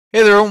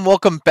Hey there, and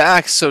welcome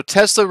back. So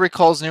Tesla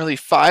recalls nearly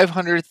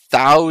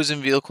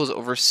 500,000 vehicles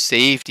over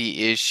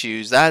safety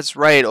issues. That's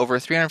right, over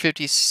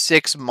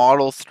 356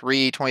 Model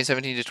 3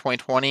 2017 to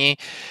 2020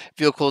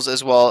 vehicles,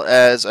 as well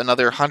as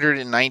another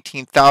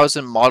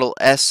 119,000 Model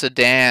S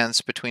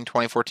sedans between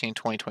 2014 and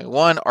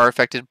 2021 are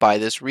affected by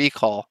this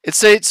recall. It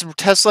states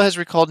Tesla has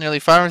recalled nearly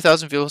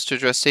 500,000 vehicles to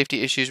address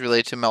safety issues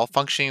related to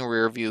malfunctioning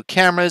rear view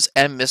cameras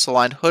and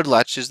misaligned hood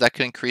latches that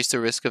could increase the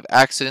risk of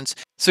accidents.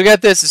 So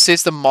get this, it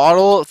states the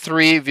Model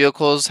 3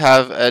 vehicles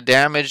have a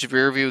damaged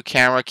rear view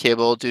camera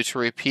cable due to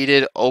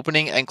repeated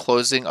opening and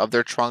closing of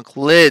their trunk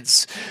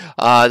lids.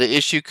 The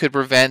issue could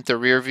prevent the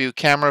rear view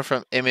camera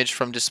image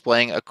from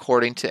displaying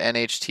according to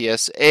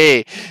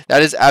NHTSA.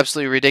 That is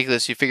absolutely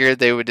ridiculous. You figured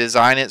they would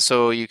design it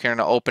so you can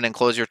open and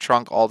close your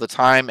trunk all the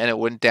time and it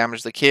wouldn't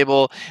damage the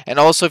cable. And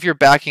also, if you're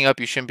backing up,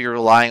 you shouldn't be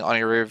relying on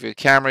your rear view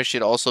camera. You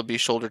should also be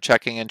shoulder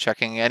checking and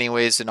checking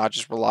anyways and not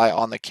just rely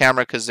on the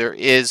camera because there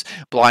is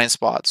blind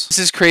spots. This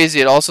is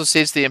crazy. It also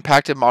states the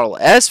impacted Model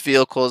S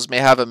vehicles may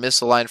have a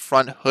misaligned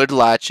front hood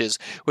latches,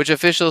 which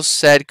officials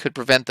said could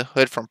prevent the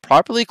hood from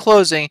properly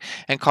closing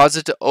and cause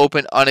it to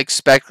open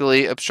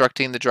unexpectedly,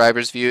 obstructing the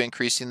driver's view,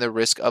 increasing the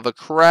risk of a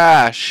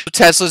crash.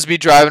 Teslas be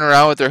driving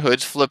around with their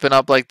hoods flipping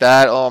up like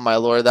that. Oh my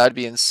lord, that'd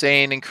be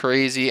insane and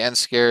crazy and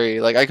scary.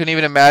 Like, I couldn't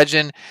even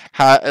imagine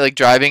how, like,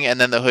 driving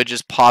and then the hood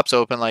just pops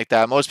open like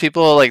that. Most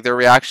people, like, their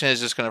reaction is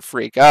just gonna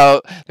freak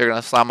out. They're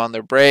gonna slam on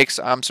their brakes.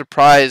 I'm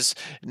surprised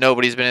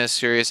nobody's been in a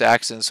serious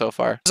accident so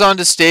far. It goes on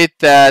to state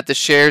that the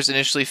shares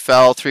initially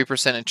fell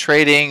 3% in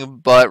trading,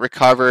 but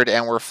recovered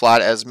and were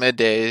flat as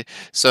midday,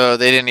 so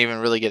they didn't even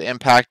really get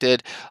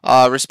impacted.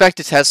 Respect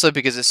to Tesla,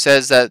 because it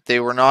says that they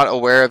were not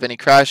aware of any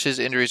crashes,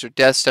 injuries, or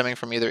deaths stemming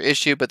from either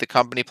issue, but the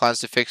company plans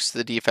to fix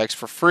the defects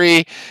for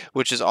free,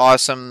 which is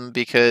awesome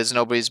because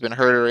nobody's been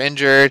hurt or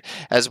injured,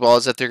 as well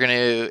as that they're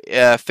going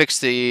to fix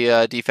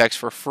the defects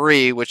for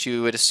free, which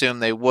you would assume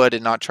they would,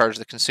 and not charge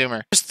the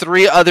consumer. There's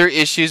three other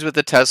issues with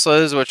the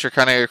Teslas, which are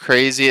kind of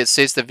crazy. It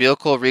states the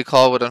vehicle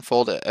recall would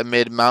unfold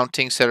amid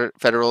mounting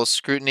federal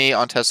scrutiny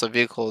on Tesla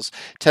vehicles.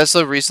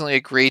 Tesla recently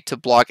agreed to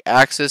block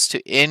access to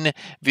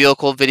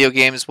in-vehicle video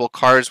games while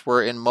cars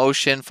were in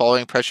motion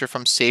following pressure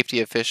from safety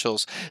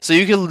officials. So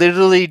you can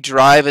literally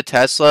drive a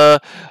Tesla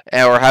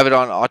or have it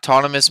on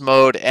autonomous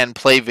mode and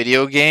play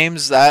video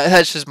games.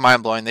 That's just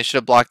mind-blowing. They should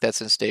have blocked that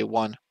since day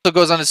one. Also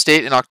goes on to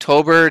state in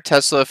October,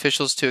 Tesla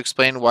officials to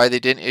explain why they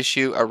didn't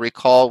issue a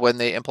recall when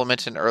they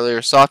implemented an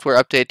earlier software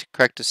update to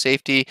correct a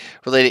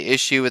safety-related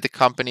issue with the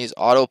company's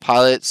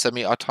autopilot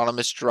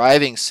semi-autonomous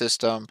driving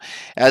system.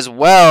 As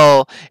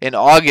well, in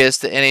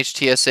August, the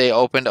NHTSA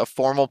opened a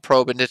formal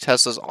probe into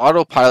Tesla's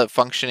autopilot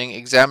functioning,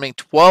 examining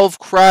 12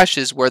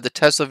 crashes where the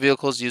Tesla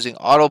vehicles using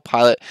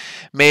autopilot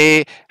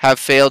may have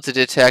failed to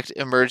detect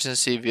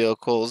emergency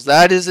vehicles.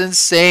 That is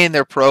insane.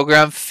 Their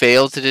program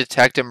failed to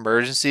detect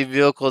emergency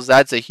vehicles.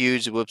 That's a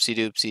huge whoopsie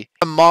doopsie.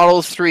 A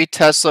Model 3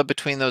 Tesla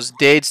between those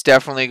dates,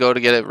 definitely go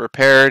to get it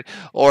repaired,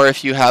 or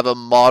if you have a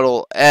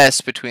Model S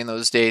between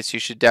those dates, you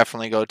should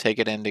definitely go take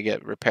it in to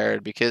get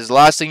repaired, because the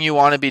last thing you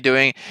want to be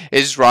doing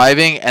is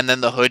driving and then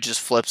the hood just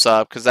flips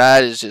up, because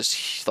that is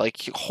just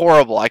like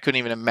horrible. I couldn't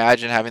even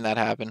imagine having that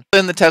happen.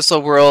 In the Tesla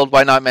world,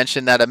 why not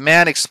mention that a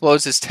man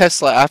explodes his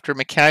Tesla after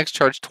mechanics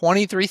charged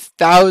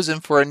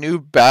 $23,000 for a new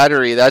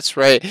battery. That's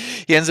right,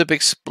 he ends up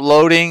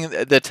exploding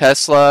the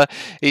Tesla.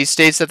 He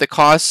states that the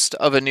cost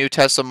of a new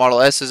Tesla Model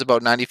S is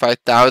about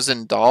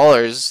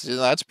 $95,000.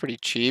 That's pretty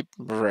cheap.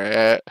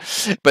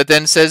 But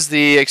then says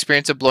the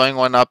experience of blowing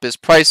one up is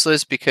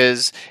priceless,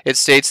 because it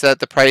states that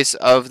the price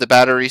of the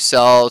battery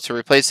cell to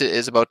replace it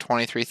is about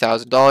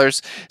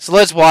 $23,000. So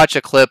let's watch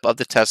a clip of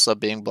the Tesla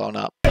being blown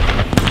up.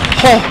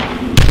 Oh.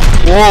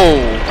 Whoa.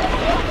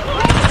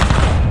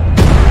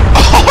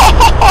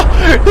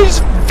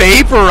 Just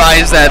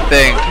vaporize that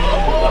thing.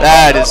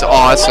 That is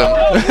awesome.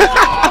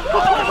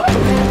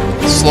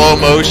 Slow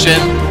motion.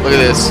 Look at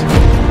this.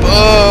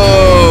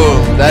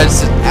 Boom!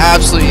 That's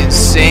absolutely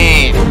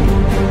insane.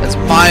 That's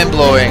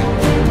mind-blowing.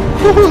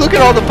 Look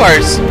at all the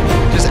parts.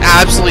 Just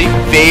absolutely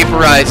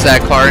vaporize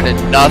that car into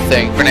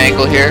nothing. An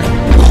angle here.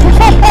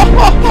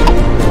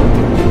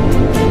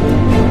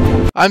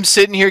 I'm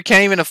sitting here,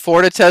 can't even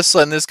afford a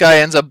Tesla, and this guy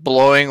ends up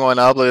blowing one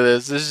up. Look at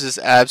this. This is just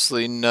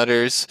absolutely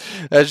nutters.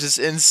 That's just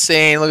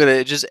insane. Look at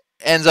it. It just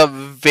ends up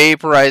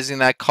vaporizing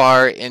that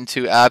car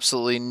into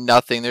absolutely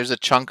nothing. There's a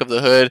chunk of the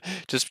hood.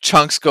 Just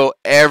chunks go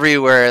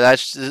everywhere.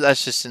 That's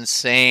just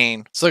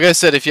insane. So like I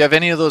said, if you have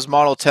any of those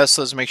model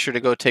Teslas, make sure to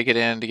go take it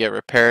in to get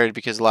repaired,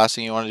 because the last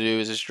thing you want to do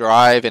is just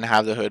drive and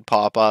have the hood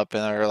pop up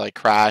and or like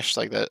crash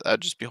like that.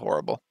 That'd just be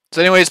horrible. So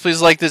anyways,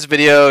 please like this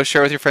video,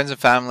 share with your friends and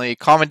family,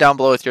 comment down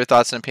below with your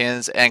thoughts and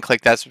opinions, and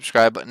click that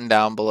subscribe button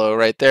down below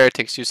right there. It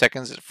takes 2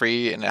 seconds, it's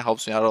free, and it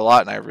helps me out a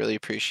lot, and I really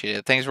appreciate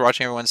it. Thanks for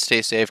watching, everyone.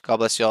 Stay safe. God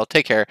bless you all.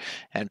 Take care,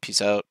 and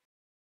peace out.